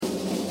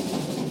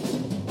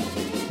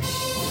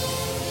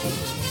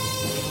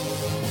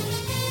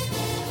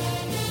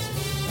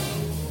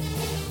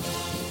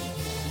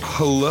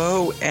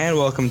Hello and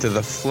welcome to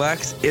The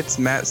Flex. It's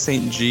Matt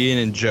St. Jean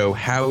and Joe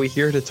Howie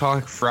here to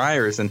talk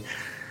Friars, and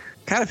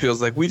kind of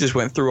feels like we just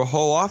went through a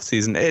whole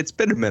offseason. It's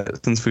been a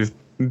minute since we've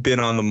been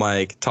on the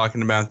mic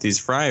talking about these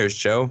Friars,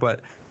 Joe,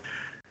 but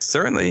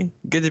certainly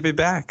good to be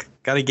back.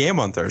 Got a game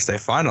on Thursday,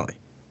 finally.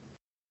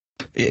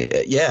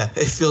 Yeah,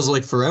 it feels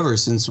like forever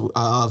since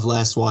I've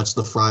last watched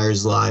the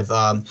Friars live.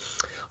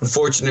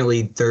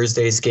 Unfortunately,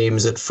 Thursday's game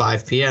is at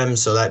 5 p.m.,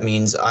 so that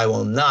means I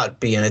will not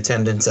be in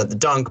attendance at the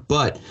dunk,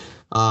 but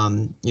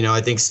I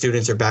think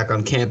students are back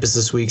on campus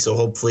this week, so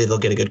hopefully they'll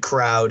get a good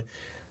crowd.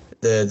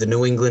 The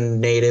New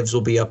England natives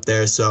will be up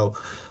there, so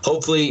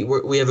hopefully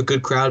we have a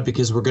good crowd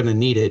because we're going to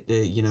need it,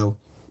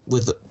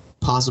 with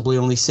possibly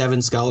only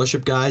 7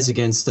 scholarship guys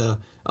against a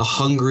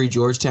hungry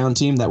Georgetown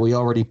team that we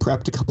already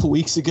prepped a couple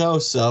weeks ago,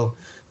 so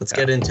let's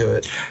get into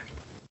it.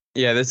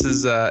 Yeah, this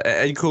is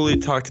Ed Cooley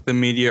talked to the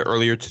media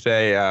earlier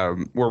today.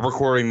 We're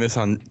recording this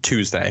on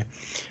Tuesday,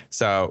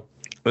 so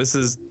this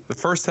is the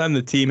first time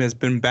the team has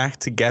been back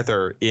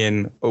together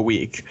in a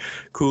week.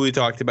 Cooley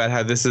talked about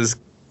how this is,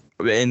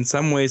 in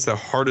some ways, the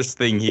hardest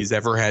thing he's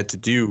ever had to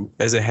do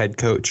as a head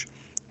coach.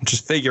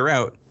 Just figure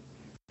out,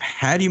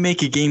 how do you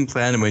make a game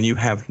plan when you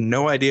have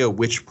no idea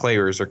which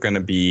players are going to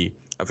be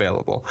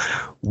available?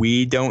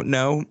 We don't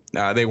know.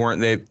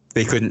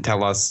 They couldn't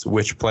tell us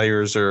which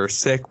players are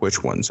sick,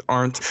 which ones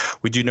aren't.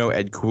 We do know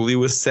Ed Cooley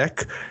was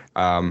sick.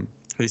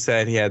 He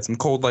said he had some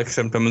cold-like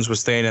symptoms, was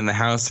staying in the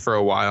house for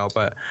a while.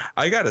 But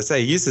I got to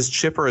say, he's as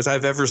chipper as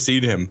I've ever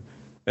seen him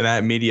in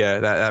that media,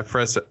 that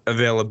press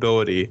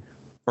availability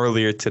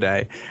earlier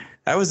today.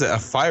 That was a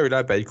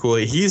fired-up Ed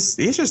Cooley. He's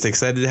just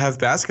excited to have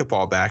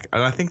basketball back.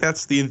 And I think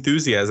that's the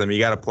enthusiasm you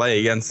got to play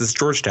against this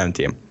Georgetown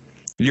team.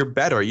 You're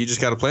better. You just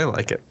got to play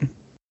like it.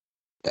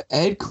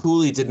 Ed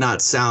Cooley did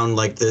not sound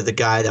like the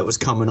guy that was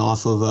coming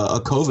off of a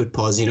COVID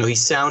pause. He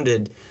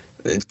sounded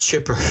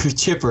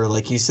chipper,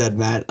 like you said,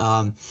 Matt.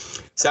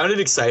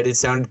 Sounded excited,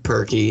 sounded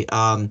perky.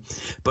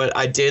 But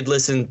I did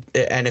listen,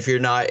 and if you're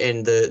not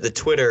in the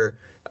Twitter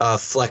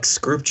Flex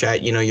group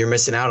chat, you're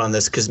missing out on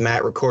this because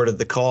Matt recorded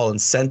the call and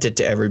sent it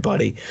to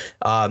everybody.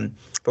 But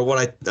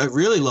what I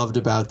really loved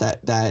about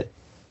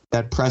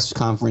that press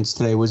conference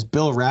today was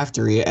Bill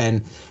Raftery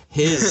and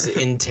his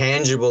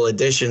intangible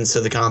additions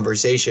to the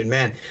conversation.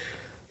 Man,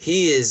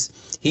 he's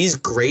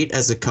great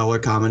as a color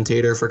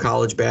commentator for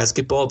college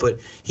basketball, but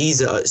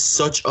he's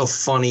such a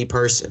funny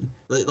person.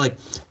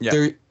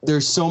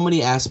 There's so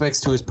many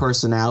aspects to his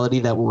personality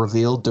that were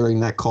revealed during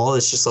that call.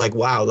 It's just like,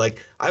 wow,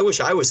 I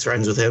wish I was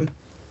friends with him.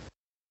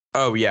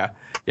 Oh, yeah.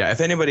 Yeah,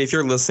 if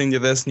you're listening to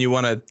this and you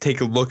want to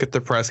take a look at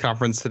the press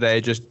conference today,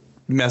 just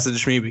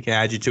message me. We can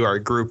add you to our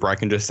group, or I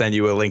can just send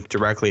you a link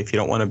directly if you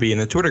don't want to be in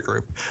the Twitter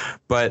group.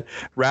 But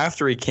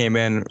Raftery came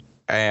in,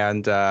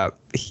 and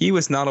he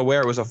was not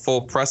aware it was a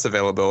full press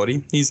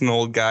availability. He's an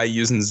old guy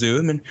using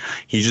Zoom, and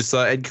he just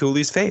saw Ed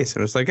Cooley's face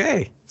and was like,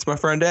 hey, it's my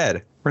friend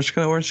Ed. We're just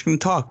gonna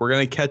talk. We're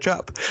going to catch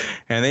up.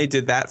 And they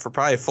did that for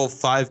probably a full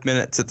 5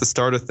 minutes at the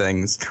start of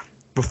things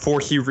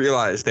before he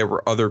realized there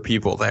were other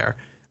people there.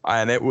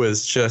 And it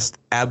was just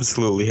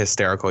absolutely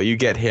hysterical. You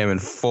get him in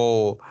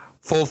full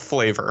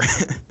flavor.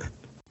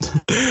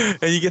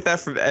 And you get that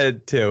from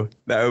Ed, too.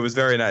 That was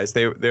very nice.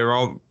 They were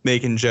all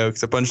making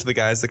jokes. A bunch of the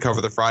guys that cover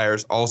the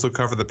Friars also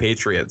cover the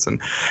Patriots.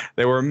 And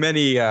there were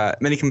many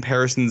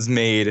comparisons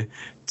made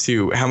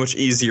to how much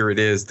easier it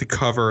is to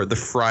cover the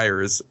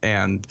Friars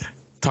and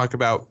talk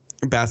about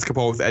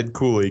basketball with Ed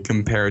Cooley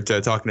compared to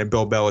talking to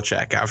Bill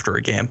Belichick after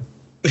a game.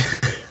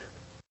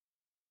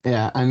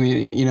 Yeah, I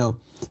mean,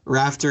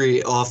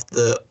 Raftery off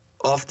the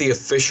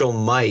official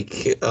mic,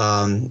 he's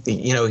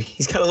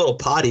got a little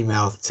potty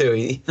mouth too.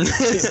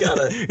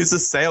 He's a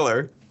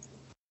sailor.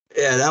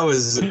 Yeah,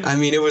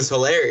 it was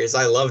hilarious.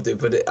 I loved it,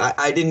 but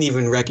I didn't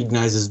even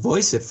recognize his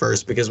voice at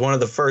first because one of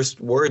the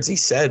first words he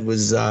said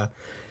was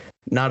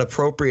not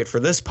appropriate for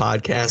this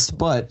podcast.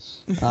 But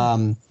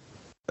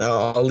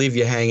I'll leave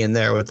you hanging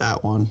there with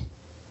that one.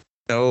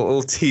 A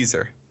little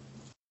teaser.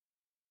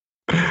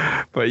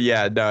 But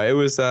yeah, no, it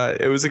was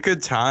a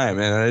good time,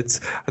 and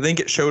I think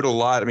it showed a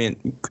lot. I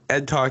mean,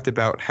 Ed talked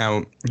about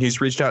how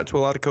he's reached out to a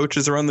lot of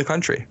coaches around the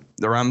country,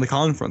 around the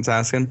conference,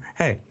 asking,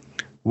 hey,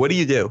 what do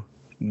you do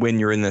when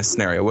you're in this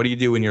scenario? What do you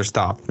do when you're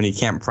stopped, when you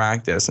can't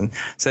practice? And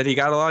said he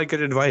got a lot of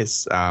good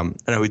advice. I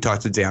know we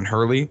talked to Dan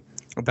Hurley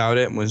about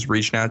it and was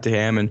reaching out to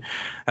him, and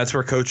that's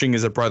where coaching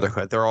is a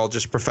brotherhood. They're all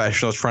just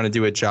professionals trying to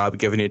do a job,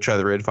 giving each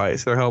other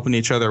advice. They're helping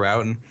each other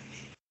out, and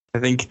I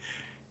think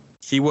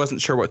he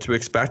wasn't sure what to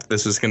expect.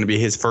 This was going to be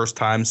his first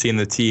time seeing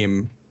the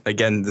team.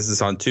 Again, this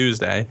is on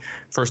Tuesday.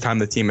 First time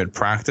the team had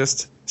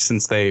practiced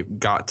since they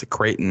got to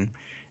Creighton.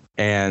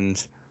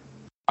 And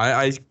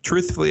I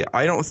truthfully,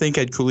 I don't think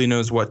Ed Cooley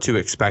knows what to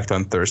expect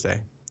on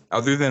Thursday.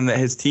 Other than that,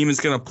 his team is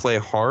going to play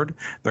hard.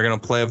 They're going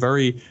to play a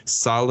very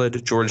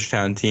solid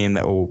Georgetown team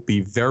that will be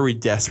very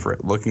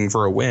desperate, looking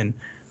for a win.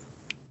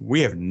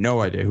 We have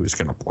no idea who's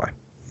going to play.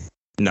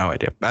 No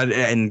idea.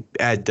 And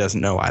Ed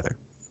doesn't know either.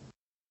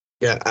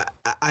 Yeah,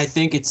 I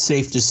think it's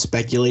safe to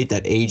speculate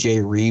that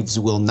AJ Reeves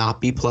will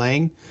not be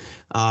playing.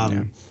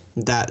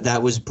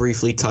 that was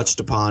briefly touched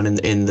upon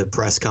in the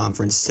press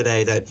conference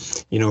today,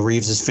 that,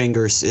 Reeves's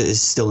finger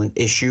is still an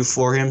issue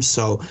for him.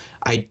 So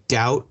I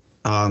doubt,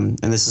 and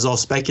this is all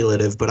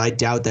speculative, but I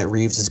doubt that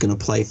Reeves is going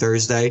to play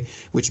Thursday,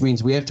 which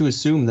means we have to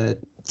assume that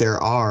there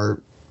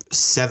are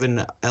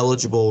 7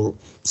 eligible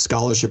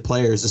scholarship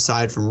players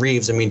aside from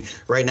Reeves. I mean,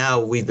 right now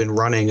we've been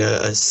running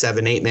a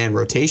 7-8 man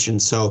rotation,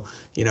 so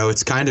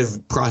it's kind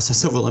of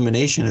process of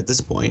elimination at this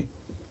point.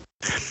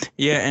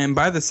 Yeah, and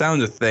by the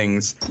sound of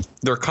things,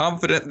 they're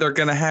confident they're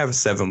going to have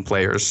 7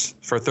 players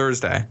for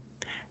Thursday.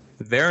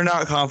 They're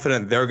not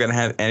confident they're going to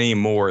have any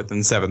more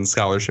than 7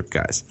 scholarship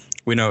guys.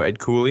 We know Ed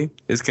Cooley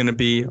is going to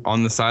be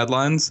on the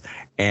sidelines,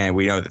 and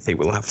we know that they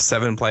will have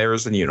 7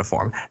 players in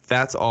uniform.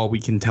 That's all we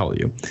can tell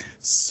you.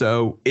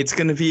 So it's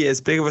going to be as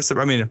big of a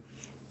 – I mean,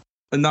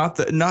 not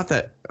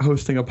that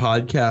hosting a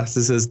podcast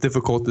is as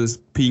difficult as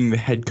being the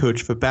head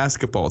coach of a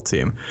basketball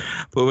team.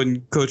 But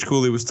when Coach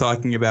Cooley was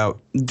talking about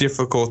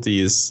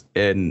difficulties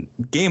in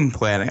game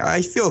planning,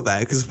 I feel that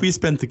because we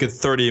spent a good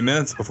 30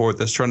 minutes before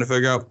this trying to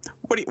figure out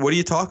what do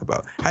you talk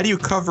about? How do you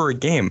cover a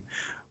game?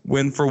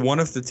 When for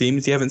one of the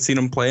teams, you haven't seen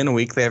them play in a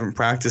week, they haven't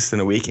practiced in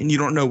a week, and you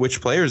don't know which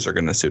players are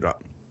going to suit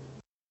up.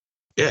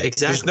 Yeah,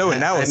 exactly. There's no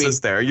analysis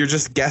there. You're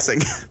just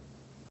guessing.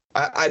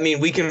 I mean,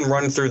 we can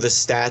run through the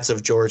stats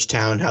of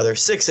Georgetown, how they're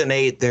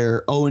 6-8,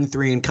 they're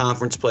 0-3 in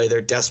conference play,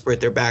 they're desperate,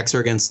 their backs are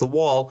against the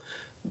wall.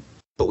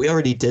 But we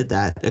already did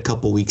that a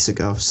couple weeks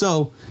ago.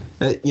 So,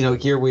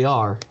 here we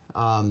are.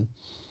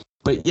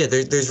 But yeah,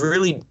 there's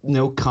really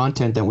no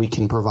content that we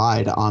can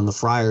provide on the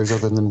Friars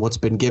other than what's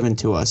been given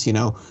to us. You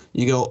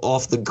go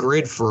off the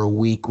grid for a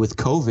week with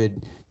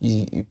COVID,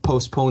 you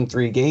postpone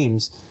 3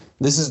 games.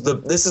 This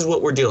is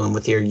what we're dealing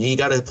with here. You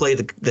got to play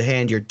the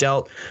hand you're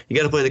dealt. You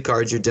got to play the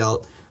cards you're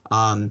dealt.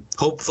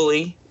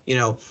 Hopefully,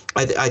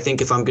 I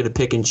think if I'm going to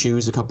pick and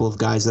choose a couple of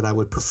guys that I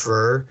would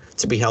prefer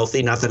to be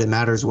healthy, not that it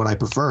matters what I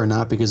prefer or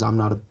not, because I'm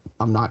not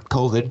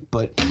COVID,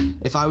 but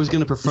if I was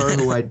going to prefer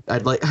who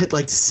I'd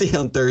like to see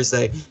on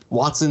Thursday,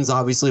 Watson's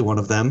obviously one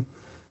of them.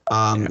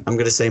 I'm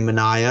going to say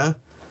Minaya,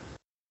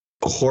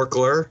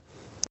 Horkler,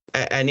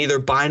 and either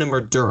Bynum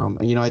or Durham.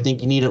 I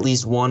think you need at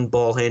least one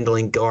ball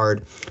handling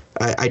guard.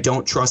 I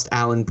don't trust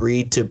Allen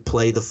Breed to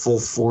play the full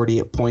 40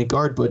 at point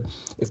guard, but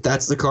if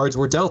that's the cards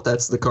we're dealt,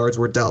 that's the cards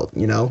we're dealt.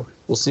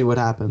 We'll see what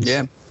happens.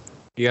 Yeah,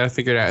 you got to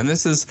figure it out. And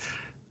this is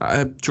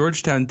a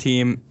Georgetown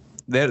team.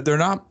 They're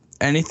not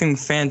anything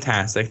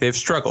fantastic. They've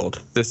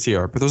struggled this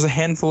year, but there's a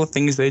handful of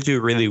things they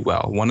do really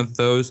well. One of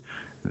those,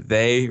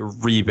 they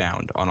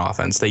rebound on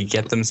offense. They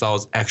get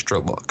themselves extra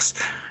looks.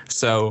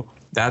 So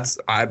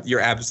you're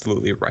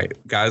absolutely right.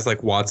 Guys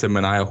like Watson,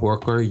 Minaya,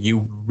 Horkler, you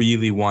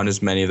really want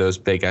as many of those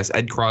big guys.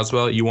 Ed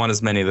Croswell, you want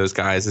as many of those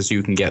guys as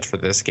you can get for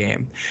this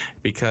game,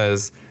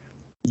 because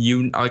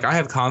I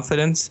have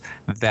confidence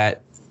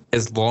that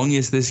as long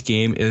as this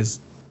game is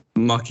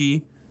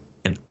mucky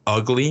and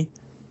ugly,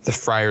 the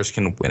Friars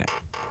can win it.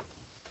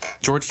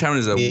 Georgetown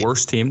is a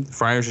worse team. The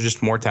Friars are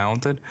just more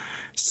talented.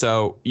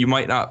 So you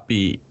might not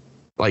be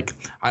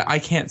I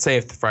can't say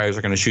if the Friars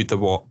are going to shoot the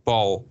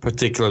ball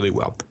particularly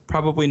well.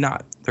 Probably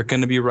not. They're going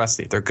to be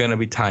rusty. They're going to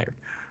be tired.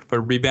 But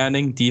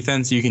rebounding,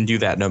 defense, you can do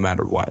that no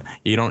matter what.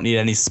 You don't need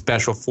any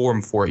special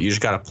form for it. You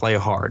just got to play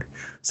hard.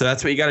 So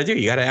that's what you got to do.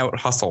 You got to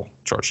out-hustle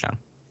Georgetown.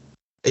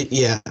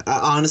 Yeah,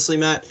 honestly,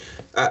 Matt,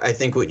 I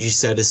think what you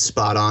said is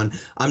spot on.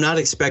 I'm not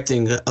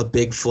expecting a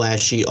big,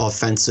 flashy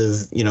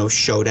offensive,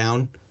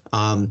 showdown.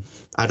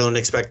 I don't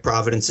expect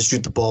Providence to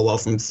shoot the ball well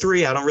from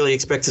 3. I don't really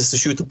expect us to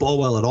shoot the ball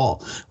well at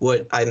all.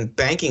 What I'm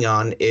banking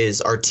on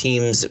is our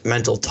team's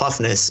mental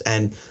toughness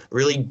and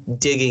really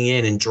digging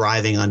in and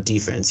driving on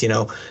defense.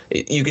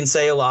 You can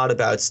say a lot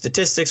about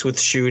statistics with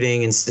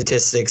shooting and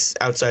statistics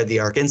outside the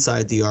arc,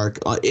 inside the arc,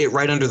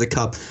 right under the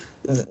cup.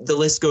 The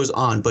list goes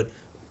on. But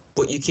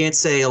what you can't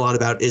say a lot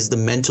about is the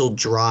mental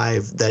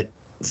drive that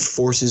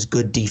forces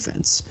good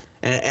defense.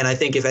 And I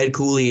think if Ed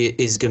Cooley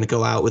is going to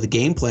go out with a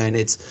game plan,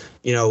 it's,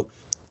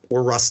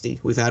 we're rusty.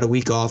 We've had a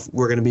week off.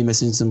 We're going to be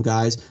missing some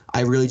guys.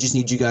 I really just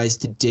need you guys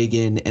to dig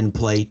in and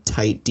play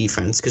tight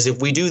defense, because if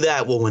we do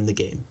that, we'll win the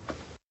game.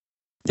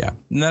 Yeah,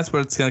 and that's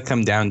what it's going to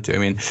come down to. I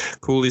mean,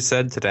 Cooley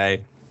said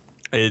today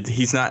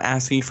he's not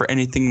asking for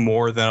anything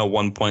more than a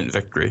 1-point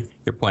victory.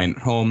 You're playing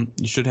at home.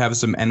 You should have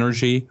some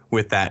energy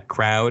with that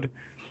crowd.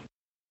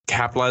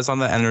 Capitalize on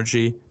the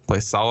energy, play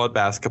solid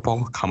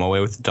basketball, come away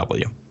with a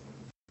W.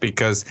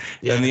 Because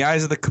in the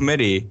eyes of the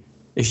committee,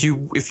 if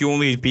you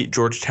only beat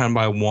Georgetown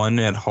by 1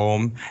 at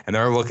home and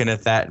they're looking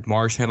at that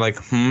mark and like,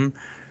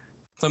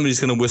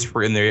 somebody's going to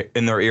whisper in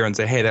their ear and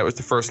say, hey, that was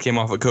the first game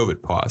off a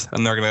COVID pause.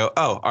 And they're going to go,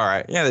 oh, all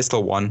right, yeah, they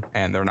still won,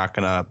 and they're not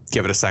going to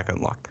give it a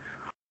second look.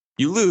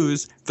 You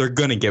lose, they're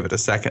going to give it a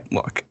second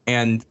look.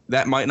 And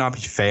that might not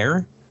be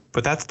fair,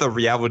 but that's the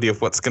reality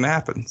of what's going to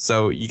happen.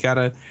 So you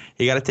gotta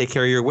take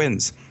care of your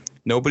wins.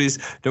 Nobody's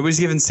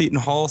giving Seton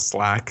Hall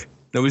slack.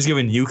 Nobody's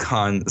giving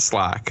UConn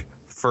slack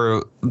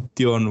for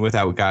dealing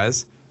without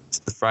guys.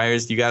 So the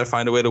Friars, you got to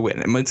find a way to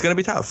win. I mean, it's going to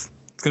be tough.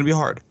 It's going to be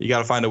hard. You got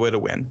to find a way to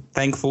win.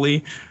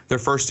 Thankfully, their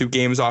first 2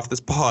 games off this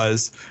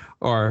pause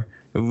are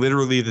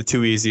literally the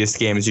two easiest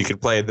games you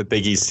could play at the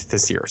Big East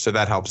this year. So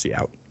that helps you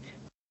out.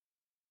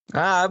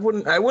 I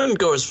wouldn't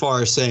go as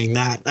far as saying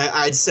that.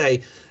 I'd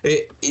say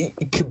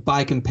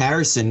by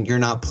comparison, you're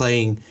not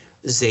playing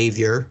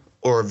Xavier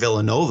or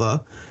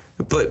Villanova,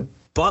 but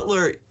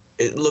Butler,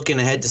 looking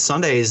ahead to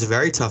Sunday, is a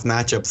very tough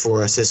matchup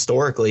for us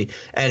historically.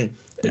 And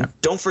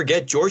don't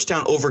forget,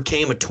 Georgetown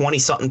overcame a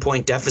 20-something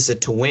point deficit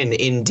to win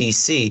in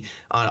D.C.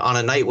 On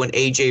a night when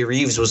A.J.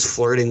 Reeves was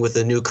flirting with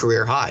a new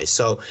career high.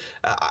 So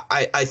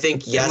I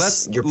think,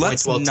 yes, your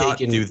point's well taken. Let's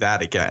not do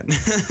that again.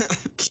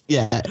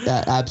 Yeah,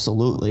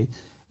 absolutely.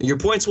 Your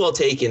point's well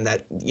taken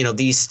that,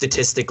 these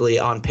statistically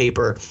on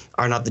paper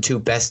are not the two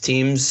best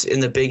teams in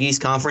the Big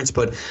East Conference,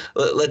 but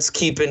let's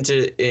keep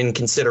in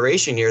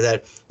consideration here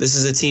that this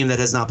is a team that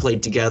has not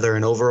played together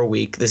in over a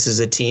week. This is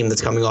a team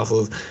that's coming off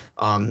of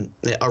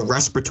a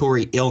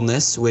respiratory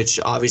illness, which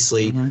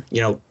obviously,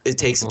 it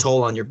takes a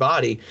toll on your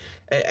body.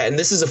 And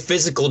this is a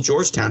physical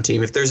Georgetown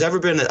team. If there's ever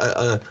been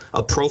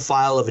a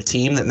profile of a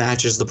team that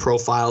matches the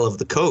profile of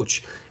the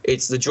coach,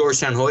 it's the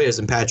Georgetown Hoyas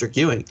and Patrick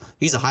Ewing.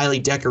 He's a highly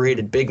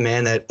decorated big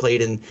man that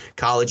played in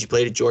college. He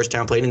played at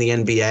Georgetown, played in the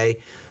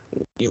NBA,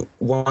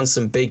 won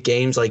some big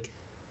games. Like,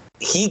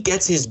 he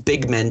gets his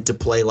big men to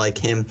play like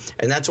him,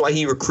 and that's why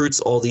he recruits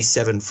all these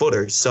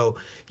 7-footers. So,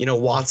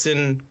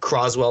 Watson,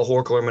 Croswell,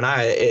 Horkler,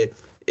 Minaya,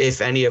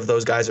 if any of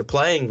those guys are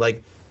playing,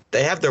 like,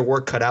 they have their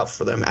work cut out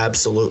for them,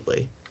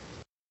 absolutely.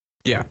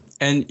 Yeah,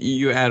 and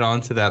you add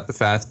on to that the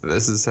fact that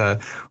this is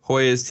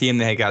Hoya's team.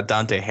 They got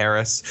Dante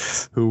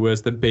Harris, who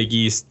was the Big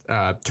East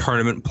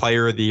Tournament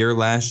Player of the Year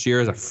last year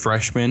as a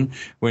freshman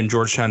when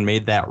Georgetown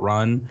made that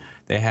run.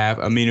 They have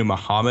Aminu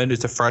Muhammad,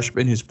 who's a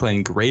freshman who's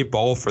playing great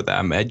ball for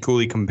them. Ed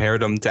Cooley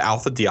compared him to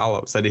Alpha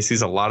Diallo, said he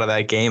sees a lot of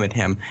that game in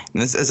him.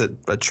 And this is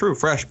a true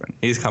freshman.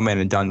 He's come in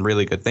and done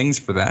really good things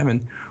for them.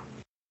 And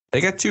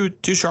they got two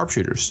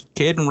sharpshooters,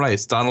 Caden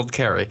Rice, Donald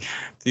Carey.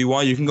 If you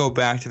want, you can go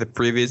back to the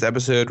previous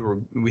episode where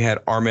we had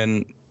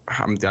Armin,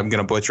 I'm going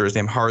to butcher his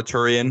name,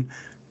 Haraturian,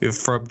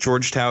 from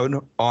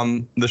Georgetown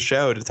on the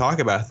show to talk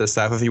about this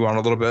stuff if you want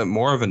a little bit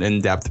more of an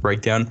in-depth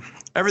breakdown.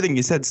 Everything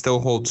you said still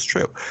holds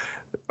true.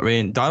 I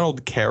mean,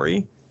 Donald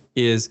Carey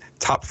is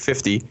top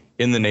 50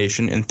 in the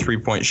nation in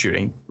three-point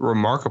shooting,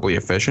 remarkably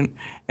efficient.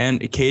 And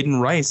Caden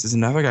Rice is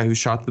another guy who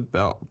shot the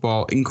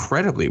ball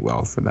incredibly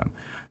well for them.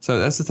 So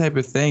that's the type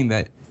of thing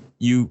that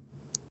you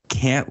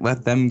can't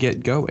let them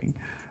get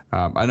going.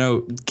 I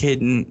know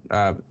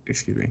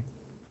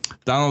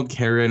Donald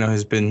Carey, I know,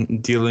 has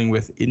been dealing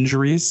with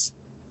injuries.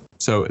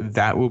 So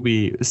that will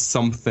be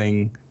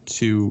something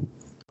to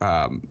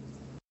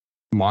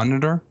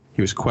monitor.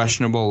 He was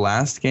questionable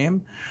last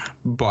game,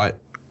 but,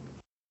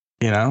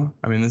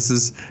 this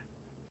is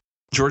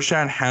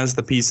Georgetown has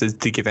the pieces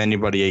to give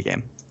anybody a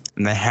game,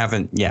 and they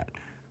haven't yet.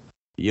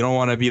 You don't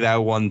want to be that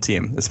one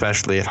team,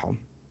 especially at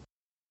home.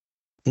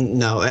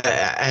 No,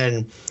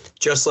 and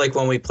just like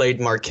when we played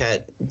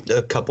Marquette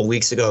a couple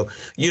weeks ago,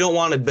 you don't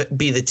want to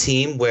be the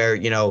team where,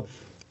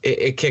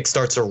 it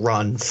kickstarts a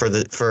run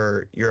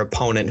for your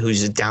opponent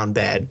who's down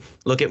bad.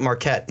 Look at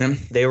Marquette.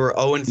 They were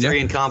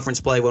 0-3 in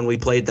conference play when we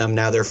played them.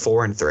 Now they're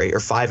 4-3 or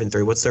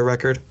 5-3. What's their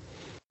record?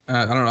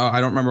 I don't know.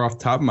 I don't remember off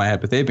the top of my head,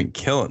 but they've been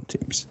killing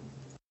teams.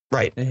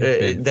 Right.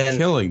 Then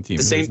killing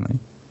teams.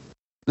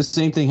 The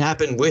same thing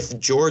happened with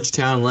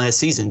Georgetown last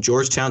season.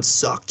 Georgetown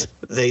sucked.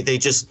 They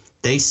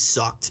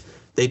sucked.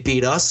 They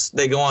beat us.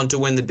 They go on to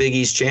win the Big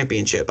East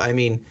championship. I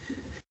mean,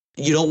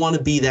 you don't want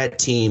to be that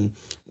team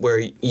where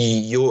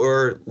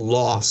your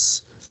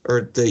loss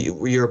or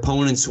your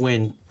opponent's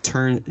win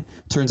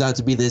turns out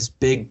to be this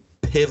big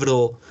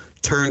pivotal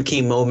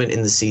turnkey moment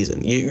in the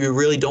season. You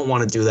really don't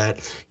want to do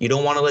that. You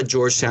don't want to let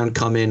Georgetown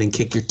come in and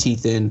kick your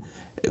teeth in.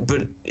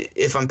 But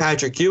if I'm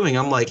Patrick Ewing,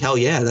 I'm like, hell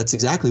yeah, that's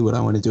exactly what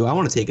I want to do. I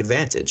want to take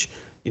advantage.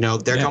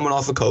 They're coming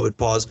off a COVID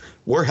pause.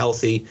 We're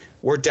healthy.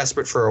 We're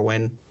desperate for a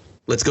win.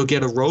 Let's go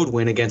get a road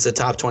win against a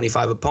top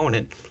 25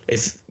 opponent.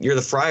 If you're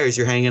the Friars,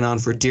 you're hanging on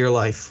for dear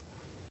life.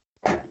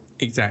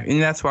 Exactly.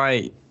 And that's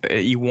why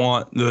you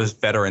want those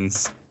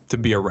veterans to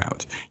be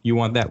around. You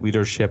want that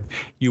leadership.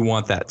 You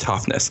want that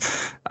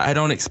toughness. I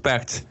don't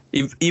expect,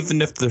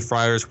 even if the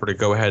Friars were to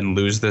go ahead and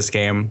lose this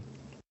game,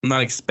 I'm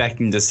not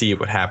expecting to see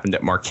what happened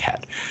at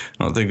Marquette.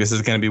 I don't think this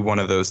is going to be one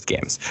of those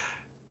games.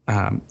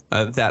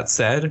 That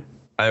said,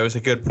 it was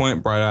a good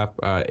point brought up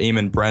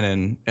Eamon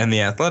Brennan and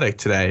The Athletic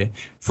today.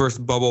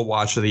 First bubble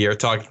watch of the year,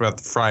 talking about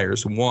the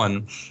Friars.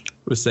 One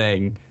was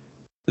saying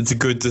it's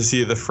good to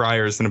see the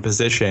Friars in a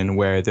position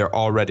where they're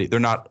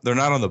not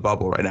on the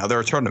bubble right now. They're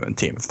a tournament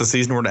team. If the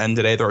season were to end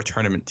today, they're a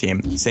tournament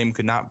team. Same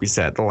could not be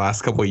said the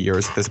last couple of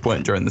years at this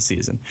point during the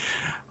season.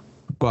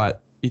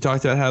 But he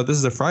talked about how this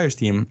is a Friars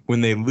team.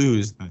 When they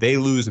lose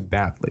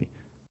badly.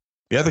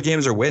 The other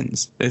games are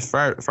wins. The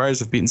Friars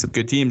have beaten some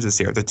good teams this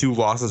year. The two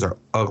losses are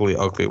ugly,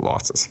 ugly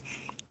losses.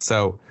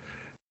 So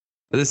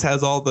this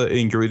has all the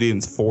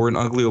ingredients for an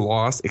ugly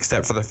loss,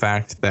 except for the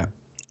fact that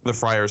the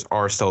Friars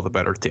are still the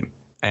better team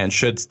and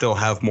should still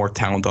have more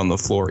talent on the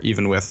floor,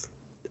 even with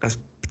a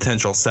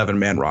potential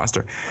 7-man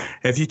roster.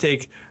 If you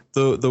take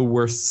the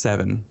worst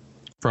 7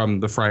 from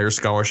the Friars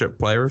scholarship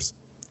players,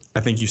 I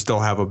think you still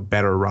have a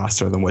better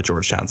roster than what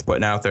Georgetown's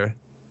putting out there.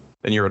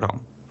 Then you're at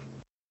home.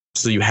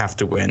 So you have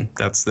to win.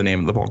 That's the name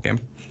of the ball game.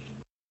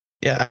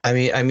 Yeah, I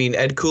mean,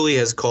 Ed Cooley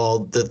has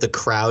called the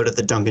crowd at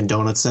the Dunkin'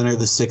 Donuts Center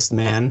the sixth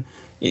man.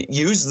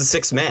 Use the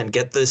sixth man.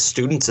 Get the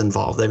students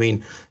involved. I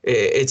mean,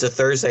 it's a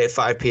Thursday at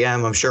 5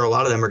 p.m. I'm sure a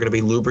lot of them are going to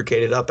be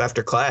lubricated up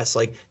after class.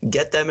 Like,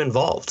 get them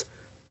involved.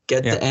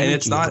 Get the energy. And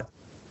it's not.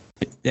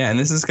 Yeah, and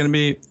it's going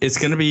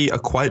to be a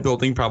quiet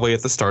building probably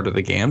at the start of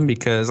the game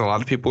because a lot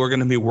of people are going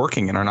to be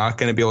working and are not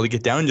going to be able to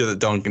get down to the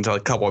dunk until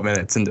a couple of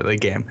minutes into the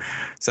game.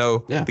 So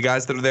the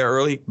guys that are there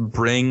early,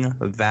 bring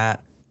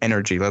that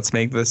energy. Let's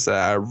make this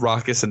a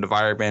raucous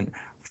environment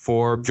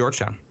for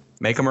Georgetown.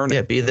 Make them earn it.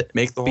 Yeah, be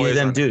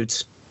them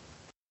dudes.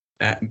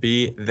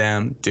 Be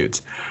them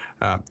dudes.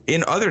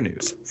 In other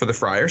news for the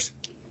Friars,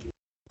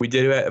 we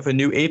did have a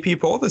new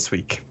AP poll this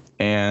week,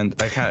 and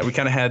we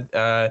kind of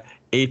had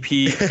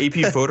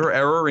AP voter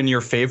error in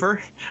your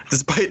favor.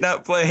 Despite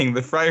not playing,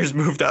 the Friars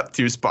moved up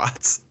 2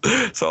 spots,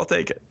 so I'll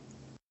take it.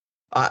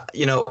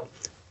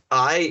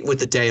 I with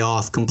the day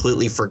off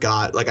completely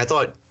forgot. Like I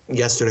thought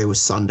yesterday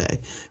was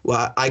Sunday.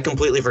 Well, I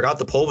completely forgot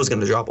the poll was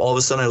going to drop. All of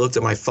a sudden, I looked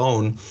at my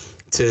phone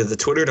to the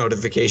Twitter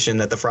notification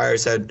that the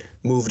Friars had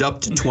moved up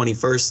to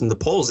 21st in the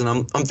polls, and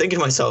I'm thinking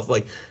to myself,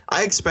 like,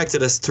 I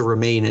expected us to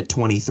remain at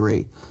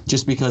 23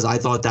 just because I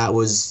thought that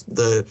was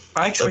the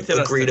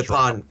agreed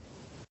upon.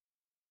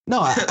 No,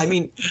 I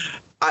mean,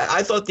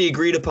 I thought the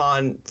agreed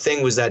upon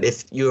thing was that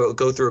if you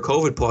go through a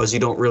COVID pause, you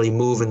don't really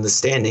move in the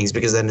standings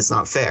because then it's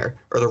not fair,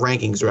 or the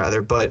rankings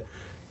rather. But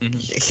I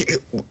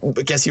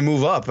guess you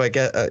move up. I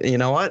guess you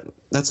know what?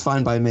 That's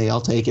fine by me.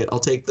 I'll take it. I'll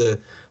take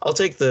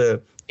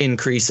the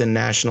increase in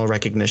national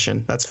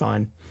recognition. That's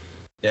fine.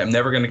 Yeah, I'm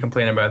never going to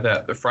complain about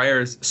that. The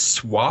Friars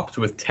swapped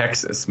with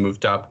Texas,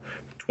 moved up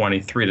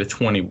 23 to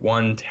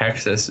 21.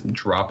 Texas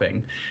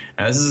dropping.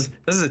 And this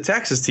is a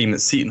Texas team that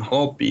Seton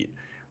Hall beat.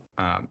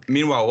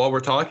 Meanwhile, while we're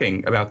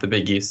talking about the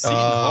Big East, Seton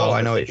Hall,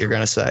 I know what you're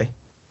going to say.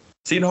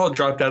 Seton Hall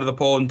dropped out of the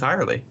poll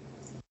entirely.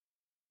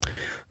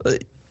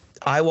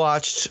 I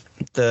watched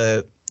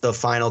the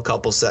final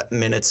couple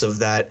minutes of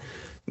that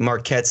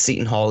Marquette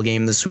Seton Hall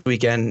game this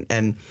weekend,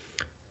 and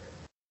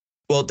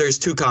well, there's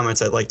 2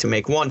 comments I'd like to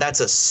make. One,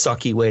 that's a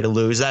sucky way to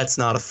lose. That's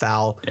not a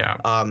foul.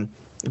 Yeah.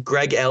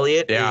 Greg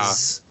Elliott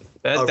is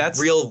a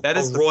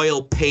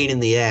royal pain in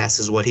the ass,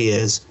 is what he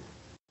is.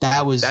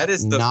 That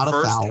is not a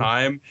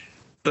foul.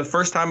 The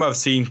first time I've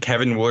seen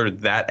Kevin Willard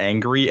that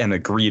angry and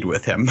agreed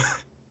with him.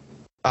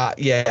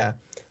 Yeah.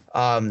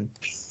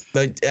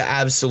 But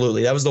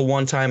absolutely. That was the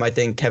one time I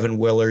think Kevin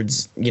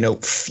Willard's,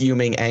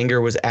 fuming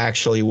anger was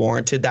actually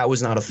warranted. That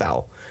was not a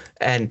foul.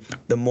 And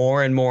the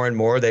more and more and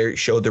more they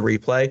showed the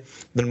replay,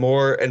 the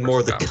more and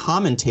more the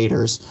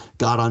commentators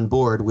got on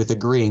board with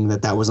agreeing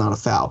that was not a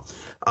foul.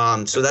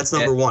 So that's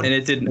number one. And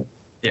it didn't.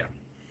 Yeah.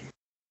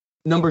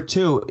 Number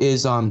 2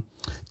 is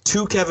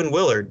to Kevin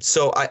Willard.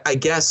 So I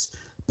guess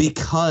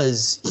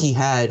because he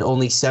had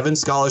only 7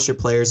 scholarship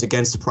players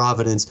against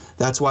Providence,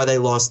 that's why they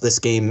lost this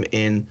game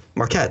in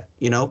Marquette,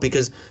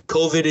 because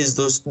COVID is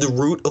the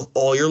root of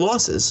all your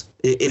losses.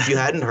 If you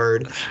hadn't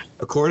heard,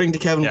 according to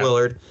Kevin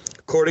Willard,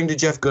 according to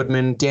Jeff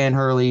Goodman, Dan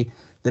Hurley,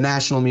 the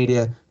national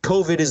media,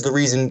 COVID is the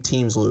reason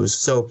teams lose.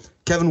 So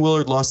Kevin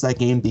Willard lost that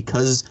game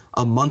because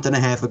a month and a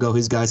half ago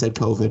his guys had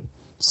COVID.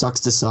 Sucks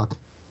to suck.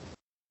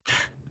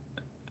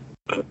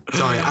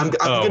 Sorry, I'm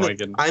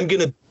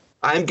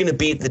gonna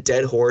beat the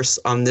dead horse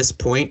on this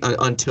point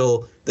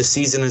until the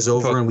season is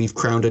over and we've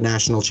crowned a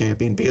national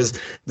champion, because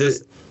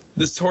this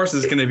horse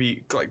is gonna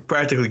be like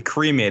practically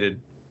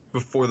cremated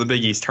before the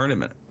Big East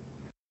tournament.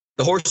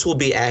 The horse will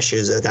be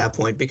ashes at that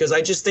point, because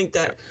I just think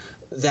that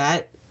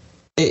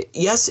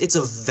yes, it's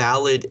a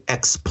valid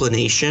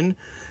explanation,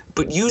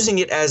 but using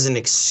it as an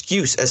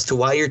excuse as to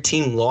why your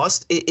team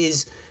lost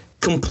is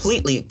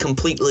completely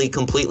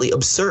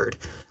absurd.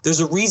 There's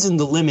a reason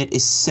the limit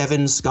is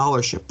 7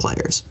 scholarship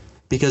players,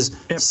 because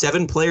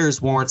 7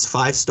 players warrants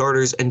 5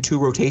 starters and 2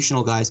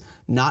 rotational guys,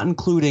 not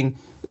including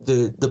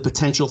the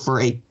potential for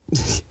a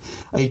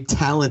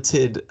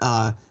talented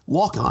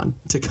walk-on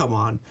to come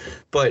on.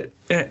 But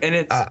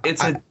and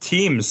it's a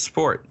team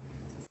sport.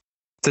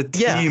 It's a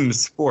team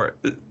sport.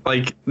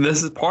 Like,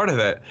 this is part of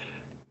it.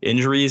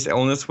 Injuries,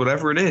 illness,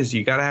 whatever it is,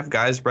 you got to have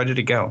guys ready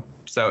to go.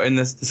 So, and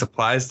this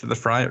applies to the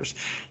Friars.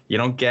 You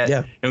don't get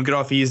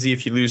off easy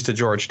if you lose to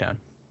Georgetown.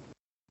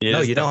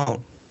 You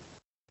don't.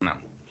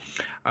 No.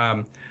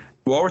 While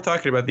we're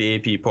talking about the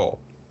AP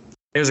poll,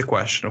 here's a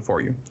question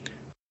for you: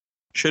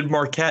 should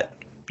Marquette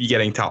be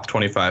getting top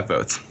 25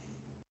 votes?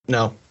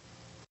 No.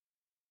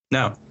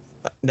 Why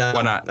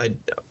not?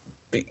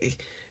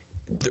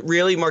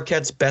 Really,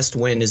 Marquette's best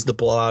win is the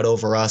blowout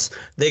over us.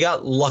 They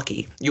got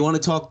lucky. You want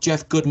to talk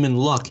Jeff Goodman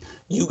luck?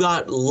 You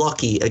got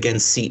lucky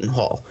against Seton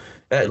Hall.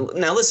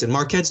 Now, listen,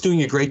 Marquette's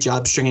doing a great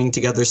job stringing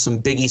together some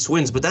Big East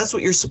wins, but that's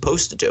what you're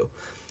supposed to do.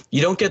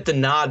 You don't get the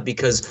nod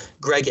because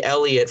Greg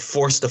Elliott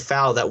forced a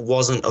foul that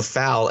wasn't a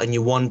foul and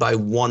you won by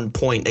 1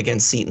 point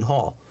against Seton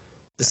Hall.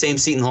 the same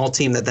Seton Hall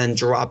team that then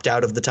dropped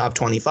out of the top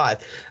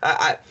 25.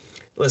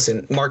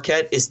 Listen,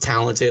 Marquette is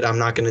talented. I'm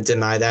not going to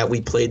deny that.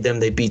 We played them.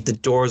 They beat the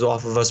doors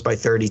off of us by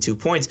 32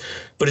 points.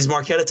 But is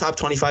Marquette a top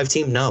 25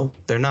 team? No,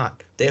 they're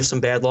not. They have some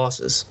bad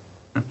losses.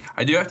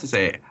 I do have to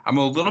say, I'm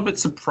a little bit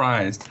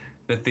surprised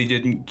that they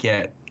didn't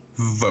get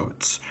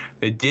votes.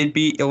 They did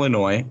beat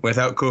Illinois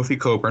without Kofi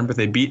Cockburn, but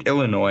they beat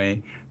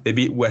Illinois. They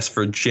beat West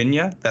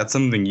Virginia. That's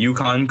something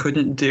UConn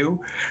couldn't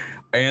do.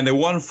 And they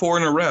won 4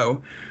 in a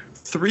row.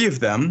 3 of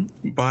them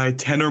by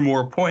 10 or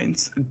more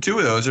points. 2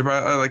 of those are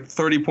by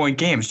 30-point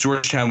games.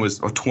 Georgetown was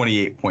a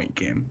 28-point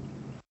game.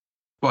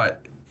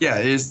 But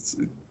yeah,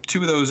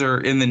 2 of those are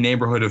in the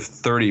neighborhood of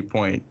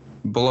 30-point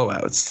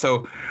blowouts.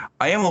 So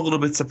I am a little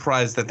bit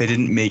surprised that they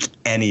didn't make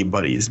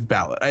anybody's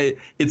ballot.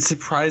 It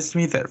surprised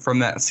me that from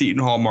that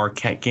Seton Hall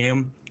Marquette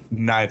game,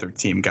 neither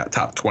team got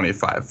top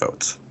 25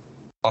 votes.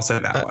 I'll say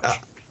that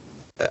much.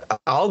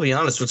 I'll be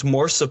honest. What's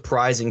more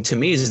surprising to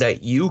me is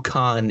that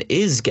UConn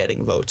is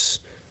getting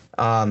votes.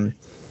 It's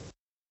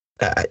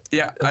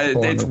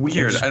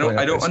weird. I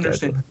don't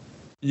understand.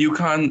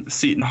 UConn,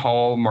 Seton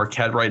Hall,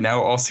 Marquette right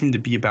now all seem to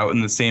be about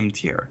in the same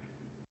tier.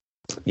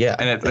 Yeah,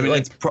 and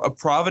it's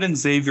Providence,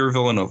 Xavier,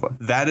 Villanova.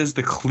 That is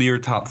the clear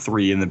top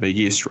 3 in the Big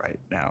East right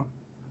now.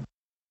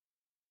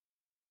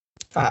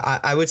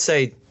 I would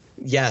say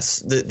yes.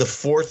 The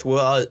fourth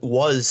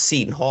was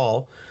Seton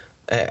Hall.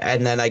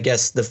 And then I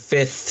guess the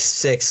 5th,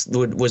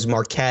 6th was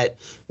Marquette,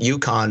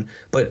 UConn.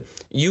 But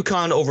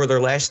UConn over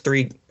their last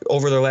 5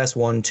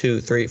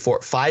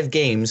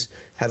 games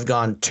have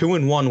gone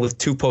 2-1 with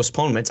 2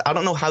 postponements. I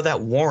don't know how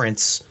that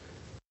warrants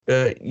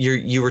a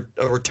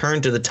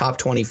return to the top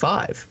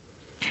 25.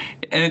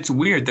 And it's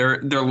weird.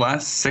 Their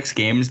last 6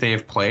 games they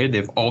have played,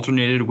 they've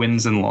alternated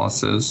wins and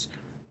losses.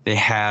 They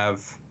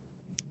have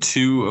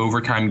 2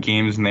 overtime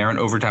games, and they're an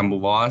overtime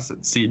loss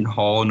at Seton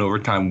Hall, an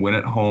overtime win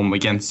at home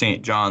against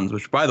St. John's,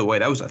 which, by the way,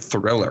 that was a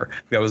thriller.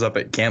 That was up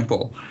at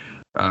Campbell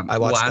I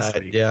watched last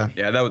that, week.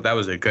 Yeah, that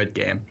was a good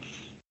game.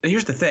 But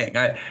here's the thing.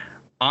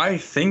 I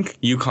think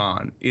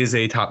UConn is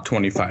a top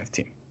 25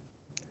 team.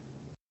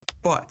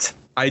 But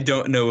I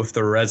don't know if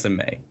the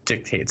resume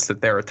dictates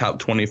that they're a top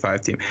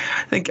 25 team.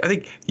 I think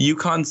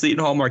UConn, Seton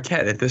Hall,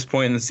 Marquette at this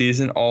point in the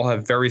season all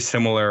have very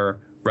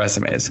similar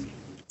resumes.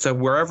 So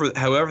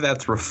however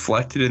that's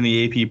reflected in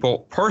the AP poll,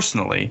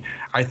 personally,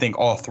 I think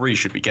all 3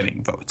 should be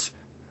getting votes.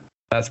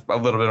 That's a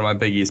little bit of my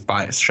Big East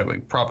bias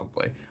showing,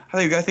 probably.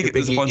 I think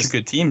there's a bunch of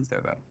good teams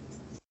there, though.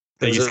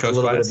 Big East Coast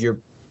bias.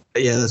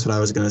 Yeah, that's what I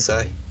was going to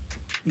say.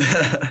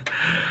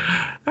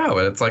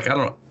 But it's like,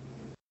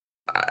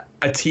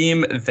 a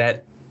team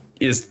that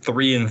is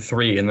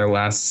 3-3 in their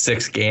last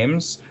 6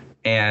 games,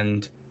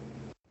 and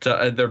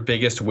their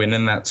biggest win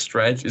in that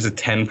stretch is a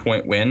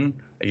 10-point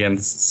win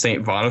against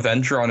St.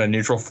 Bonaventure on a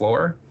neutral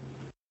floor.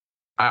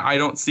 I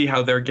don't see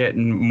how they're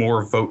getting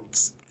more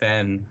votes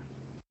than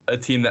a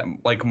team that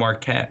like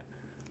Marquette,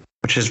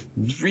 which has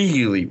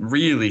really,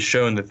 really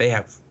shown that they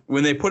have,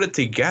 when they put it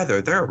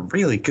together, they're a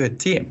really good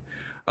team.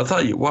 I'll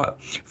tell you what,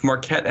 if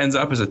Marquette ends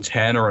up as a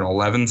 10 or an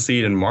 11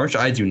 seed in March,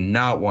 I do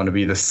not want to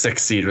be the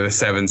 6 seed or the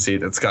 7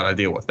 seed that's got to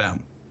deal with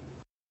them.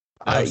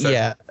 I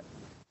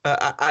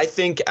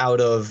think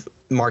out of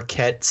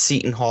Marquette,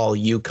 Seton Hall,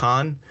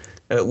 UConn,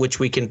 which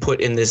we can put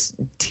in this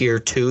tier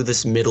 2,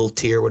 this middle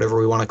tier, whatever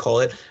we want to call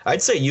it,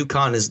 I'd say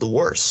UConn is the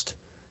worst.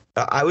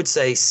 I would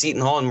say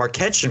Seton Hall and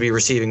Marquette should be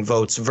receiving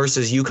votes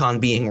versus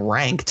UConn being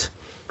ranked.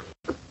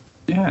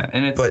 Yeah,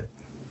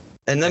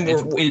 and then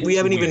we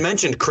haven't even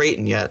mentioned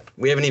Creighton yet.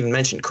 We haven't even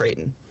mentioned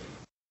Creighton.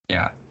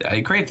 Yeah,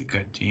 Creighton's a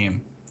good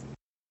team.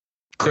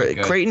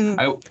 Creighton,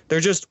 they're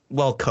just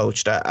well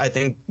coached. I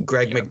think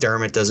Greg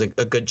McDermott does a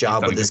good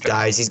job with his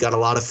guys. He's got a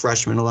lot of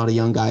freshmen, a lot of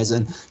young guys,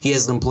 and he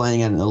has them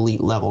playing at an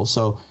elite level.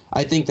 So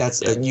I think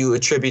you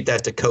attribute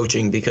that to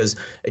coaching, because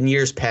in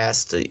years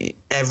past,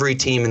 every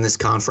team in this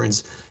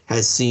conference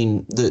has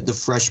seen the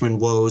freshman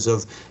woes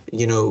of,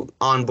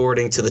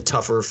 onboarding to the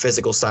tougher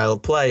physical style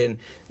of play, and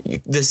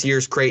this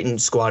year's Creighton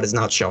squad is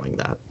not showing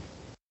that.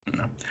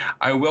 No.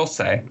 I will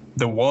say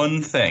the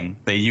one thing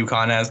that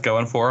UConn has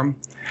going for them,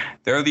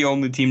 they're the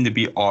only team to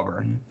beat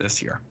Auburn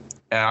this year.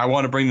 And I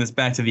want to bring this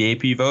back to the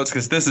AP votes,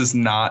 because this is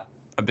not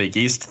a Big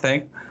East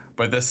thing,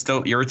 but this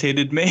still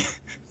irritated me.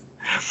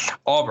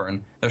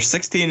 Auburn, they're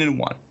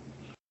 16-1.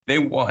 They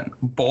won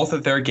both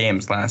of their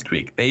games last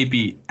week. They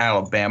beat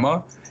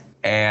Alabama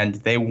and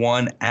they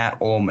won at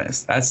Ole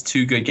Miss. That's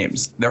 2 good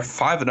games. They're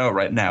 5-0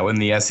 right now in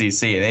the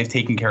SEC, and they've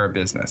taken care of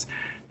business.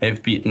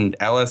 They've beaten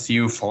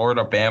LSU,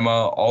 Florida,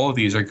 Bama. All of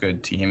these are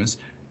good teams,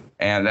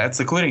 and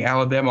that's including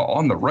Alabama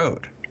on the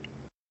road.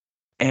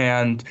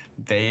 And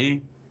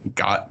they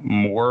got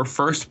more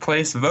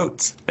first-place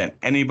votes than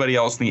anybody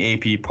else in the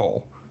AP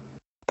poll.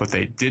 But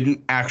they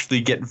didn't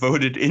actually get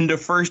voted into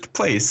first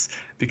place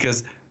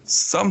because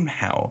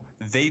somehow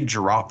they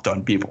dropped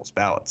on people's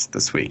ballots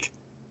this week.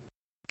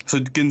 So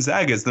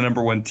Gonzaga is the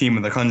number 1 team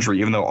in the country,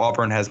 even though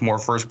Auburn has more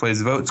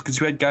first-place votes, because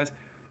you had guys,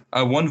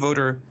 one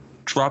voter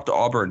dropped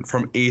Auburn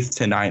from 8th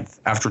to 9th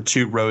after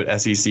 2 road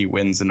SEC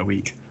wins in a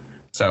week.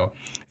 So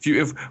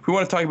if we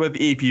want to talk about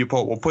the AP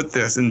poll, we'll put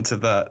this into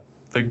the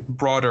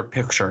broader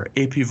picture.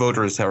 AP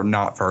voters are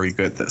not very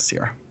good this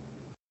year.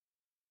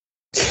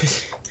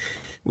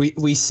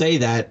 We say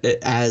that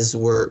as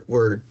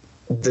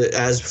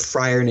as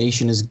Friar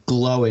Nation is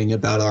glowing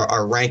about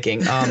our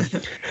ranking.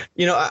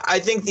 I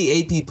think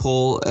the AP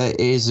poll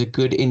is a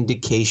good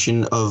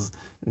indication of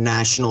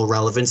national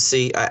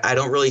relevancy. I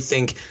don't really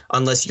think,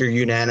 unless you're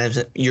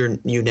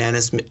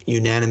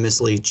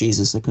unanimously,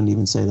 Jesus, I couldn't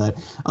even say that.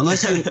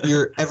 Unless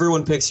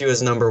everyone picks you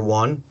as number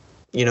one.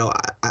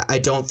 I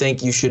don't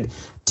think you should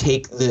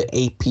take the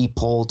AP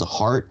poll to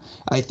heart.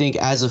 I think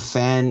as a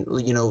fan,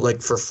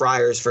 like for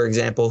Friars, for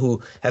example,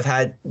 who have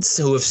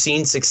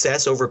seen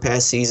success over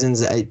past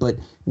seasons, but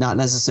not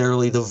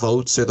necessarily the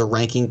votes or the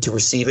ranking to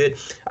receive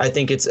it. I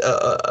think it's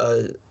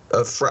a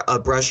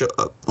breath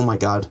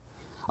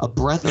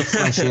of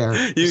fresh air.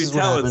 You can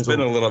tell it's been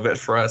a little bit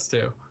for us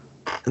too.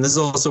 And this is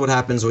also what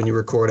happens when you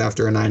record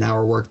after a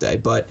 9-hour workday.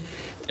 But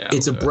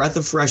it's a breath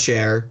of fresh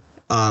air.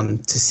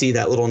 To see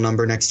that little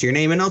number next to your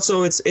name. And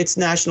also it's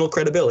national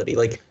credibility.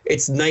 Like,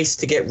 it's nice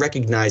to get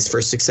recognized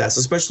for success,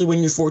 especially when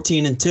you're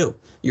 14-2.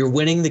 You're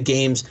winning the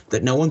games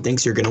that no one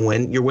thinks you're going to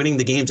win. You're winning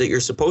the games that you're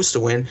supposed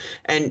to win.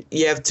 And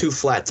you have 2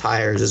 flat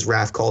tires, as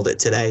Raph called it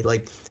today.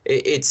 Like,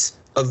 it's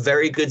a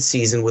very good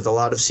season with a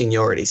lot of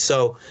seniority.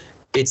 So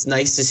it's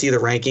nice to see the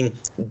ranking.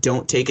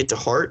 Don't take it to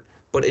heart,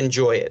 but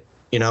enjoy it,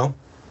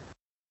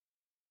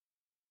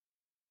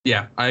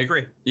 Yeah, I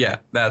agree. Yeah,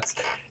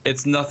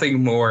 it's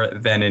nothing more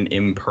than an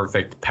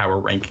imperfect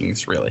power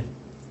rankings, really.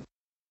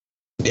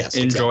 Yes.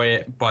 Enjoy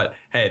it. But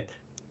hey,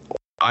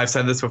 I've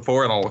said this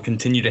before and I'll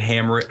continue to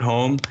hammer it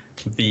home.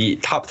 The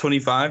top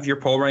 25, your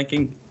poll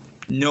ranking,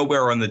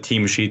 nowhere on the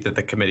team sheet that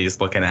the committee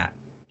is looking at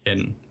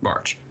in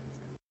March.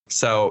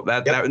 So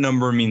that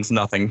number means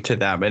nothing to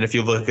them. And if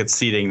you look at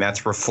seating,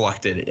 that's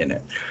reflected in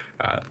it.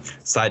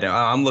 Side note,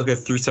 I'm looking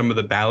through some of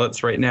the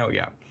ballots right now.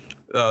 Yeah.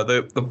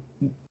 The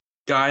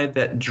guy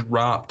that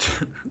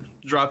dropped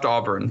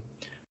Auburn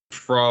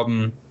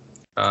from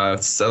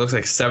it looks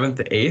like 7th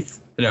to 8th,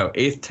 no,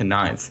 8th to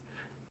 9th.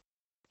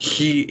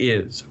 He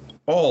is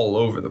all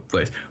over the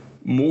place.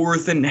 More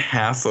than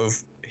half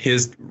of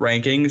his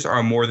rankings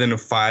are more than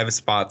 5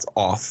 spots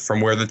off from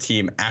where the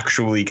team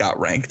actually got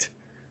ranked.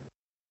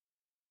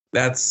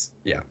 That's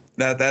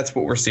what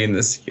we're seeing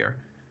this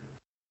year.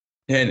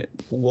 And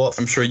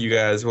I'm sure you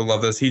guys will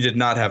love this. He did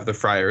not have the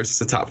Friars as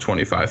a top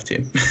 25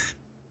 team.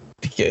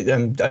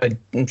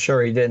 I'm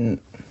sure he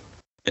didn't.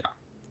 Yeah.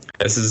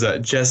 This is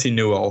Jesse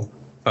Newell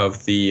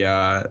of the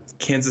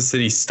Kansas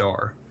City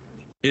Star.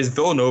 Is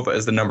Villanova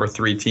is the number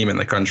 3 team in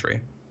the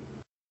country?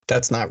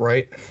 That's not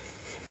right.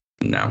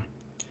 No.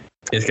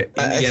 He's got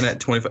Indiana at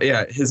 25.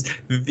 Yeah,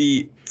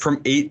 from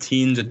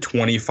 18 to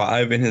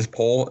 25 in his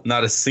poll,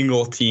 not a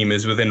single team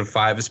is within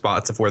 5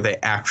 spots of where they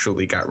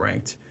actually got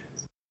ranked.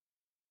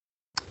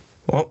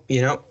 Well,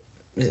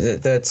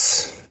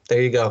 that's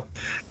there you go.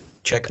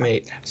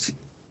 Checkmate.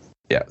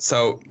 Yeah,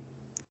 so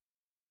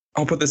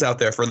I'll put this out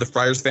there for the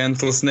Friars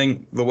fans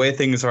listening. The way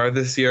things are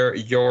this year,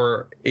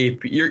 your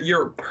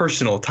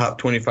personal top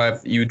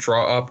 25 that you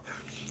draw up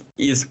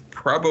is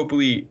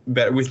probably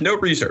better, with no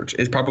research,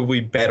 is probably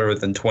better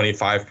than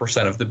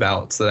 25% of the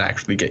ballots that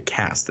actually get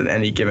cast in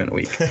any given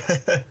week.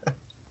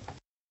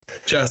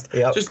 Just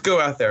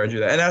go out there and do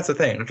that. And that's the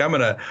thing. Like,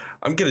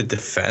 I'm gonna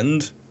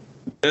defend.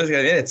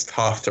 It's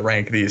tough to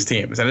rank these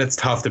teams, and it's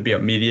tough to be a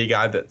media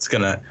guy that's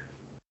gonna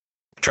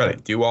try to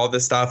do all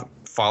this stuff,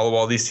 follow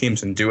all these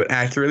teams, and do it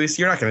accurately. So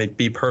you're not going to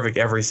be perfect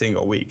every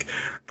single week.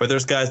 But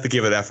there's guys that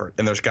give it effort,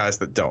 and there's guys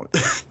that don't.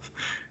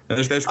 And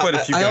there's quite a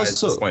few guys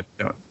at this point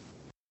that don't.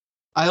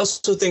 I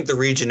also think the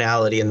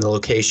regionality and the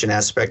location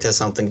aspect has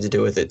something to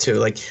do with it, too.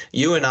 Like,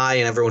 you and I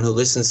and everyone who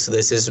listens to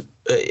this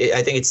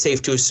I think it's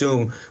safe to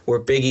assume we're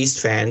Big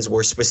East fans.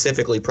 We're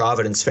specifically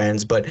Providence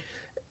fans, but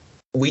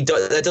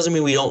that doesn't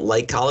mean we don't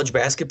like college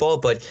basketball,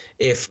 but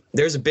if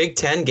there's a Big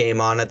Ten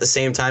game on at the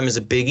same time as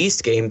a Big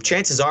East game,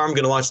 chances are I'm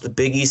going to watch the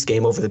Big East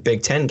game over the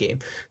Big Ten game.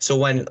 So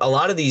when a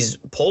lot of these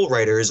poll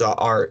writers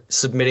are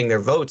submitting their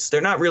votes, they're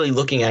not really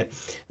looking at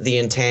the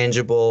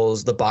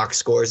intangibles, the box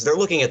scores. They're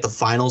looking at the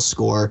final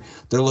score.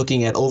 They're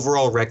looking at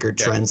overall record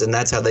trends, and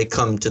that's how they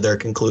come to their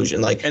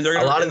conclusion. Like, and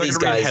a lot of these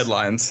guys,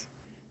 headlines.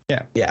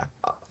 Yeah.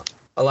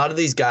 A lot of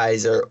these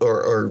guys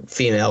or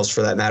females,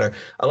 for that matter,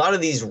 a lot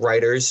of these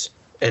writers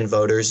and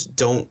voters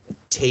don't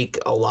take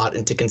a lot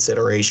into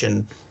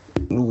consideration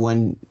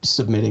when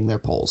submitting their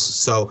polls.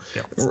 So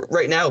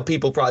right now,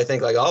 people probably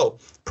think like, oh,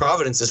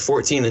 Providence is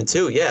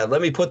 14-2. Yeah,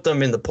 let me put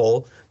them in the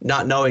poll,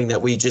 not knowing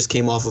that we just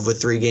came off of a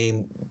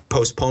 3-game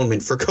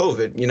postponement for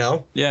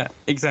COVID, Yeah,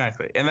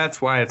 exactly. And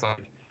that's why it's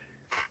like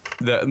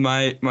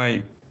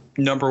my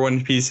number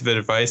one piece of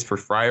advice for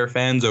Friar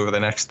fans over the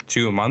next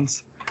 2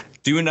 months: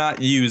 do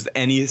not use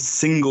any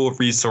single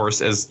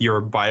resource as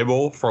your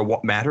Bible for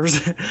what matters,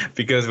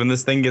 because when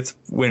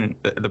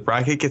the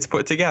bracket gets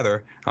put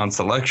together on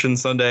Selection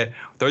Sunday,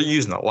 they're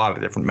using a lot of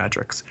different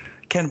metrics.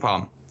 Ken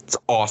Palm, it's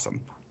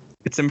awesome.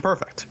 It's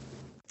imperfect.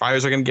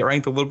 Friars are going to get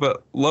ranked a little bit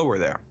lower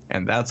there,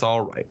 and that's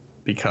all right.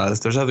 because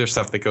there's other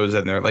stuff that goes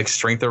in there, like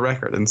strength of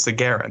record and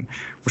Sagarin,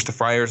 which the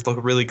Friars look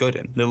really good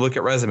in. They look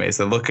at resumes.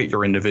 They look at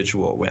your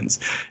individual wins.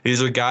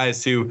 These are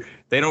guys who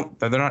they're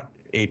not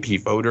AP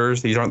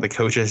voters. These aren't the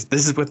coaches.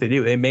 This is what they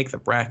do. They make the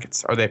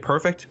brackets. Are they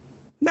perfect?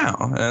 No,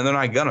 and they're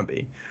not going to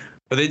be.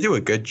 But they do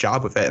a good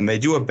job of it, and they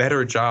do a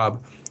better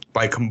job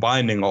by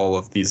combining all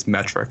of these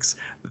metrics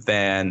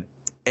than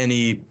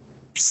any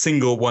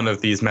single one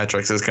of these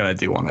metrics is going to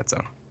do on its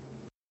own.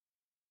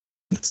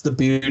 It's the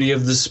beauty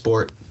of the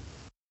sport.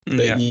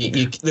 Yeah.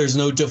 There's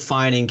no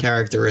defining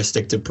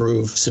characteristic to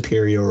prove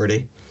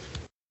superiority.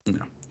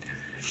 No.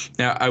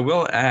 Now, I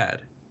will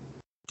add,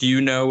 do you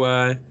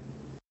know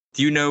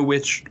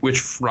which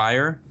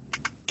Friar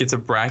gets a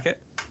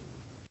bracket?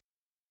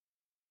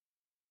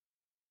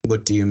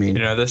 What do you mean?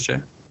 You know this,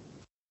 Jay?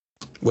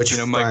 Which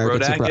Mike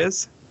Rodak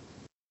is?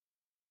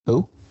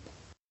 Who?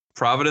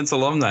 Providence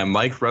alumni,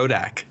 Mike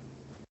Rodak.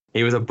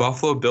 He was a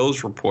Buffalo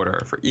Bills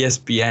reporter for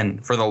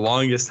ESPN for the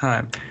longest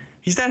time.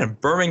 He's down in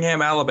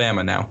Birmingham,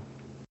 Alabama now.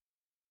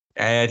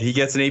 And he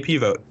gets an AP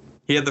vote.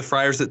 He had the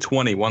Friars at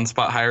 20, one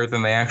spot higher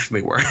than they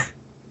actually were.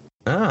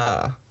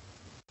 Ah.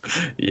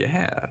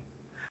 Yeah.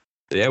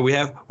 Yeah, we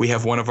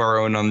have one of our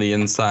own on the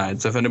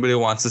inside. So if anybody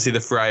wants to see the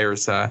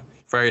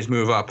Friars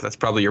move up, that's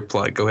probably your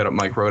plug. Go hit up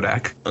Mike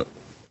Rodak.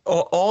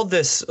 All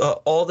this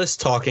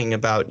talking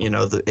about,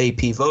 the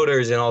AP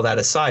voters and all that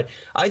aside,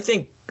 I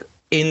think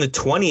in the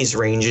 20s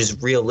range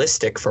is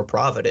realistic for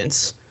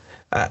Providence.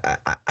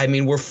 I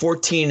mean, we're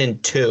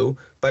 14-2.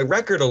 By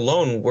record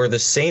alone, we're the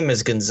same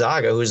as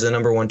Gonzaga, who's the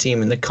number one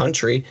team in the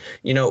country.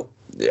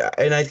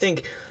 And I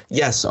think,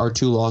 yes, our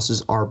 2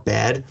 losses are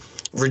bad.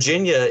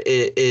 Virginia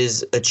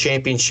is a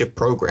championship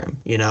program,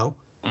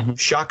 Mm-hmm.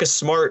 Shaka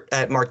Smart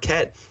at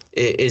Marquette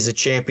is a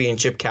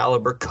championship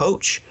caliber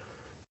coach.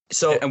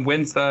 So and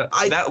wins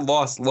that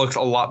loss looks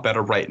a lot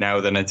better right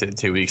now than it did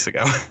 2 weeks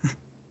ago.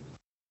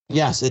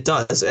 Yes, it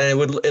does. And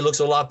it looks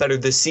a lot better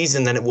this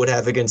season than it would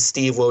have against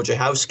Steve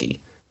Wojciechowski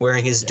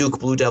wearing his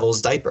Duke Blue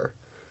Devils diaper.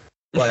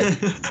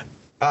 But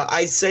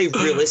I'd say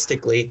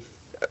realistically,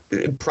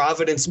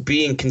 Providence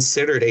being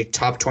considered a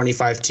top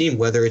 25 team,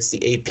 whether it's the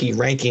AP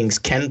rankings,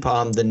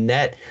 KenPom, the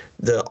net,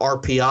 the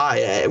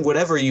RPI,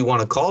 whatever you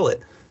want to call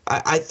it,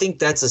 I think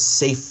that's a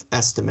safe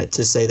estimate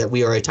to say that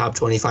we are a top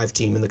 25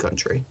 team in the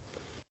country.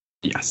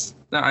 Yes,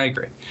 no, I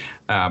agree.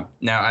 Now,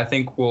 I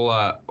think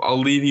I'll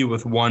leave you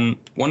with one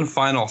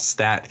final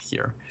stat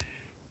here.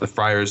 The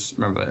Friars,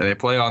 remember, they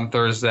play on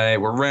Thursday.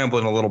 We're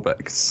rambling a little bit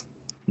because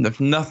there's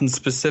nothing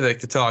specific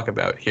to talk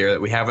about here that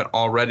we haven't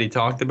already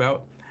talked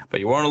about. But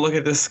you want to look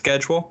at this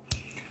schedule.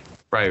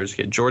 Friars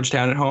get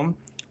Georgetown at home,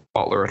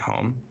 Butler at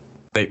home.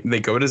 They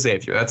go to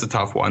Xavier. That's a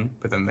tough one.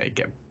 But then they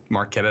get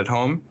Marquette at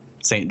home,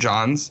 St.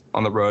 John's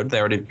on the road. They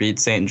already beat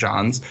St.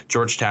 John's.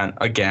 Georgetown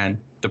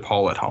again,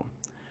 DePaul at home.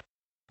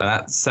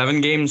 That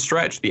 7-game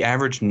stretch, the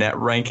average net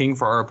ranking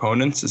for our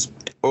opponents is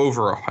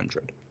over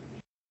 100.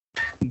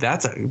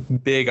 That's a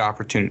big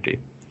opportunity.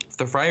 If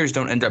the Friars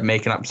don't end up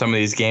making up some of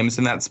these games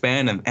in that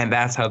span, and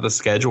that's how the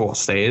schedule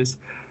stays,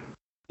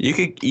 you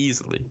could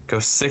easily go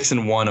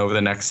 6-1 over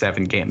the next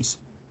 7 games.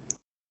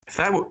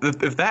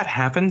 If that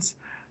happens,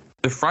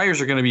 the Friars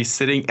are going to be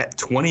sitting at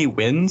 20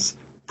 wins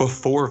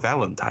before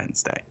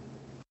Valentine's Day.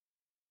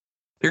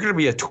 They're going to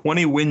be a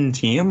 20-win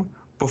team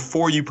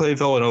before you play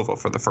Villanova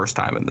for the first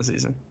time in the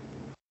season.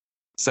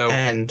 So,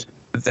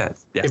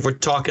 if we're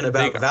talking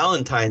about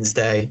Valentine's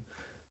Day,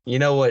 you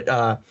know what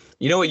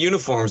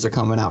uniforms are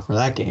coming out for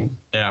that game?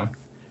 Yeah,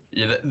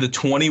 the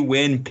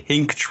 20-win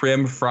pink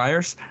trim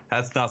Friars.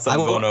 That's not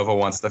something Villanova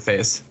wants to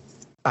face.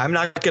 I'm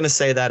not going to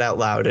say that out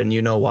loud, and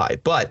you know why.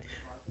 But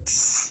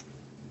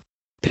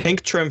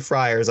pink trim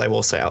Friars, I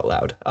will say out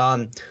loud.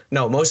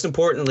 No, most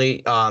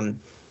importantly,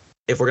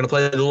 if we're going to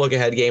play the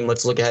look-ahead game,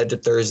 let's look ahead to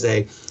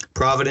Thursday.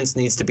 Providence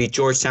needs to beat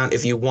Georgetown.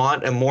 If you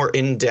want a more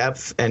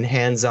in-depth and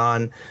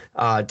hands-on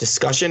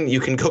discussion, you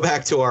can go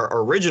back to our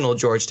original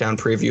Georgetown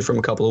preview from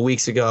a couple of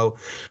weeks ago.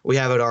 We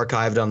have it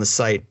archived on the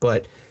site.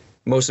 But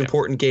most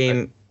important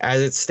game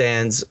as it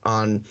stands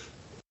on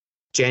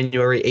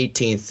January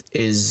 18th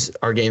is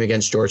our game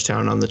against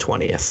Georgetown on the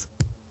 20th.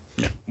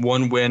 Yeah,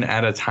 1 win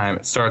at a time.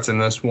 It starts in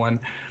this one.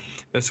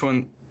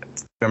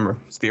 Remember,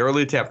 it's the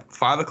early tip,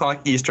 5 o'clock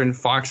Eastern,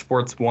 Fox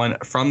Sports 1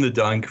 from the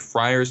Dunk.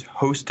 Friars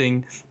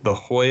hosting the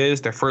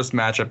Hoyas, their first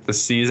matchup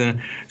this season.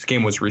 This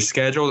game was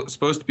rescheduled. It was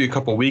supposed to be a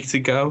couple weeks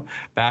ago,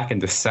 back in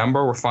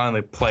December. We're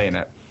finally playing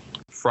it.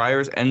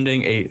 Friars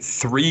ending a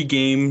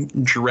 3-game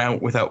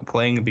drought without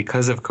playing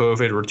because of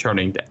COVID,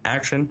 returning to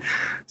action.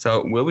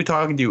 So we'll be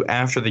talking to you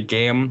after the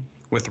game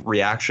with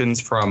reactions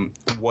from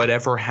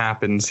whatever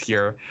happens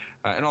here.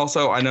 And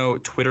also, I know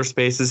Twitter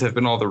Spaces have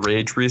been all the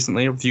rage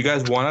recently. If you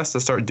guys want us to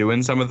start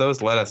doing some of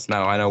those, let us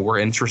know. I know we're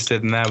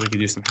interested in that. We could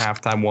do some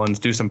halftime ones,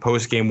 do some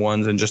post-game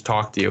ones, and just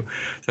talk to you.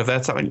 So if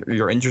that's something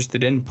you're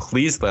interested in,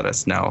 please let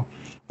us know.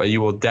 But you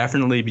will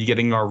definitely be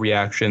getting our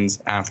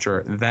reactions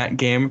after that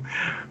game.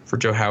 For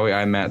Joe Howie,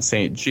 I'm Matt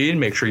St. Jean.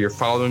 Make sure you're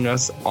following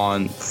us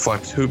on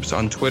Flex Hoops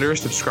on Twitter.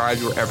 Subscribe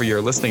wherever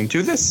you're listening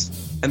to this.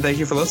 And thank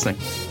you for listening.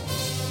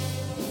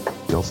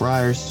 Go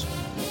Friars.